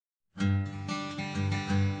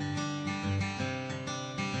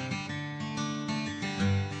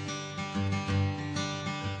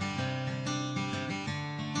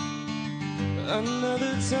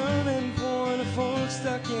Another turning point, a fork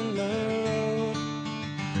stuck in the road.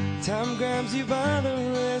 Time grabs you by the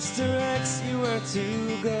wrist, directs you where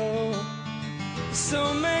to go.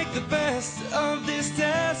 So make the best of this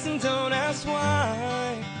test and don't ask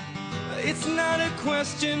why. It's not a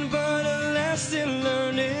question but a lesson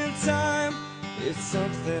learned in time. It's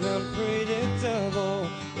something unpredictable,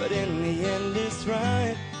 but in the end it's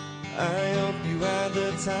right. I hope you had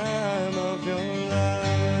the time of your life.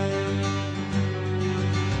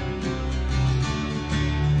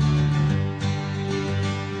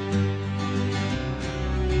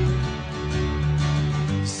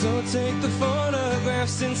 So take the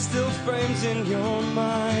photographs and still frames in your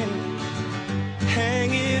mind.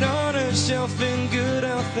 Hang it on a shelf in good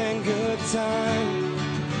health and good time.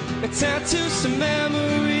 Tattoo some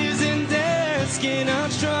memories in dead skin on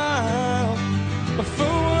trial. For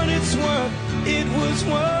what it's worth, it was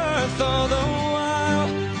worth all the while.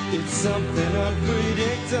 It's something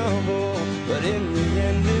unpredictable, but in the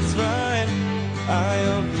end it's right. I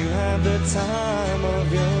hope you had the time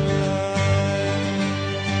of your life.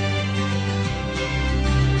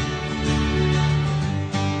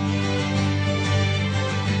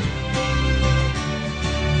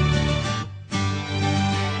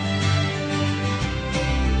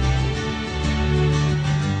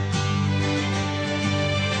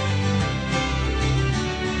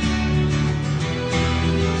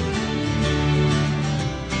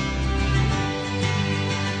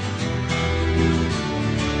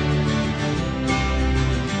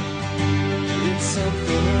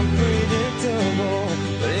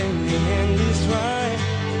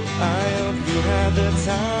 The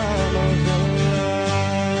time of your life.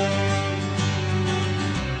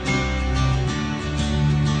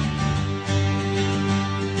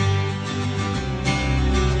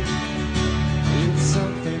 It's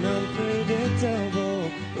something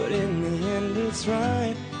unpredictable, but in the end it's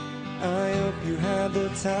right. I hope you had the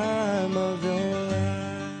time of your life.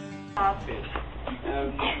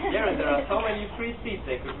 Darren, there are so many free seats,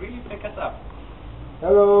 they could really pick us up.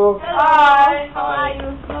 Hello. Hi. How are you?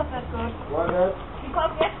 Not that good. Why not?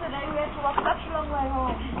 Because yesterday we had to walk such a long way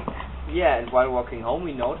home. Yeah, and while walking home,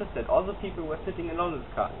 we noticed that all the people were sitting alone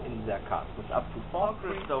in their cars. It was up to 4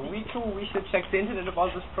 groups. So we should check the internet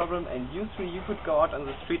about this problem, and you three, you could go out on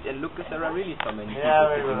the street and look if there are really so many people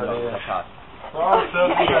sitting alone in their cars. So I'll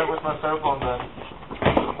certainly go with my cell phone then.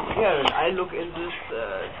 Yeah, and I look in this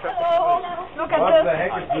traffic. Look at What this. the heck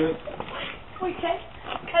is this? We can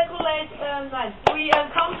calculate, we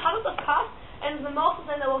count hundreds of cars, and the most of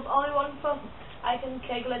them there was only one person. I can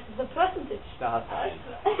calculate the percentage.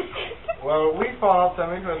 Well, we found out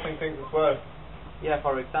some interesting things as well. Yeah,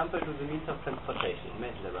 for example, to the means of transportation.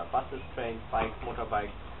 Imagine there are buses, trains, bikes,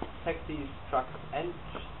 motorbikes, taxis, trucks, and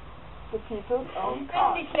The people own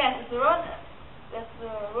cars. cars. The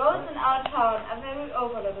roads in our town are very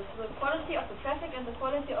overloaded. The quality of the traffic and the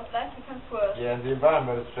quality of life becomes worse. Yeah, and the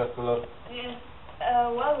environment is just a lot. Yes.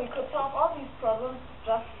 Well, we could solve all these problems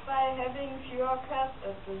just by having fewer cars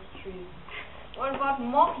in the streets. What about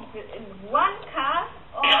more people in one car?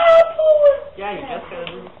 Carpool! Yeah, you just gotta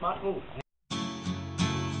do a smart move.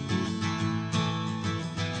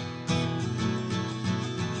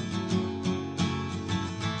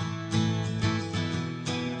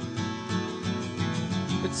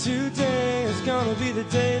 But today is gonna be the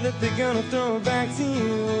day that they're gonna throw it back to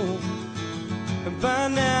you. And by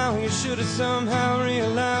now you should have somehow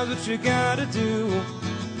realized what you gotta do.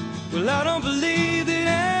 Well, I don't believe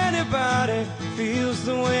that anybody feels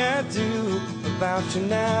the way I do about you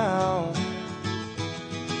now.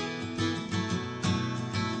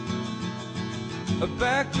 A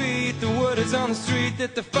backbeat, the word is on the street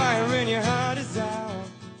that the fire in your heart is out.